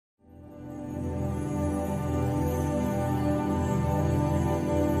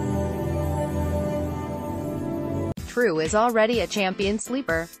True is already a champion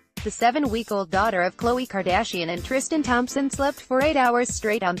sleeper. The 7-week-old daughter of Khloe Kardashian and Tristan Thompson slept for 8 hours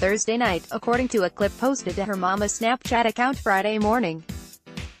straight on Thursday night, according to a clip posted to her mama's Snapchat account Friday morning.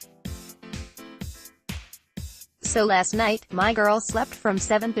 So last night, my girl slept from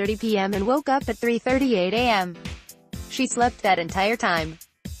 7:30 p.m. and woke up at 3:38 a.m. She slept that entire time.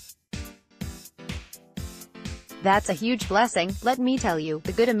 That's a huge blessing, let me tell you,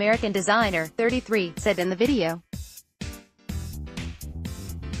 the good American designer, 33, said in the video.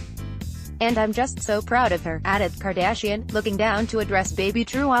 And I'm just so proud of her, added Kardashian, looking down to address baby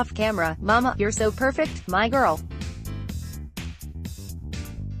True off camera. Mama, you're so perfect, my girl.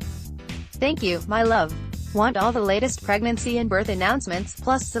 Thank you, my love. Want all the latest pregnancy and birth announcements,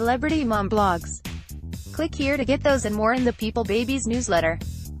 plus celebrity mom blogs? Click here to get those and more in the People Babies newsletter.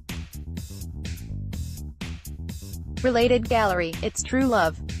 Related gallery, it's true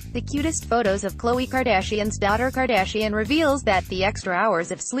love. The cutest photos of Khloe Kardashian's daughter Kardashian reveals that the extra hours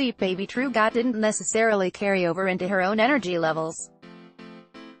of sleep baby True got didn't necessarily carry over into her own energy levels.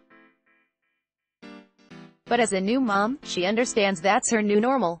 But as a new mom, she understands that's her new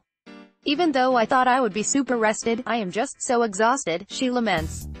normal. Even though I thought I would be super rested, I am just so exhausted, she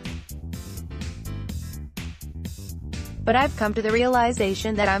laments. But I've come to the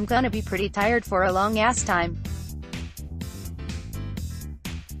realization that I'm gonna be pretty tired for a long-ass time.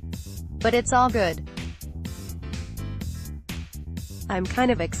 But it's all good. I'm kind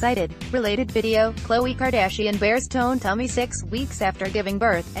of excited. Related video, Khloe Kardashian bears toned tummy 6 weeks after giving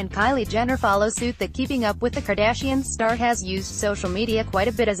birth, and Kylie Jenner follows suit. The Keeping Up with the Kardashians star has used social media quite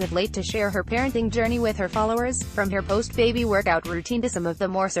a bit as of late to share her parenting journey with her followers, from her post-baby workout routine to some of the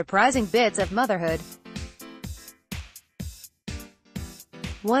more surprising bits of motherhood.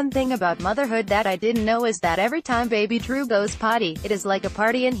 One thing about motherhood that I didn't know is that every time baby True goes potty, it is like a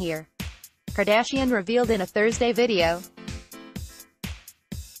party in here. Kardashian revealed in a Thursday video.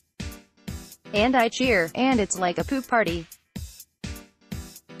 And I cheer, and it's like a poop party.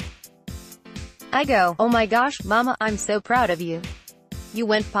 I go, oh my gosh, mama, I'm so proud of you. You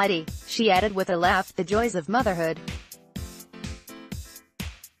went potty, she added with a laugh, the joys of motherhood.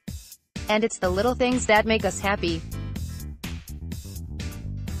 And it's the little things that make us happy.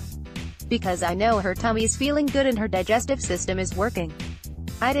 Because I know her tummy's feeling good and her digestive system is working.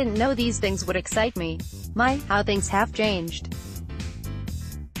 I didn't know these things would excite me. My, how things have changed.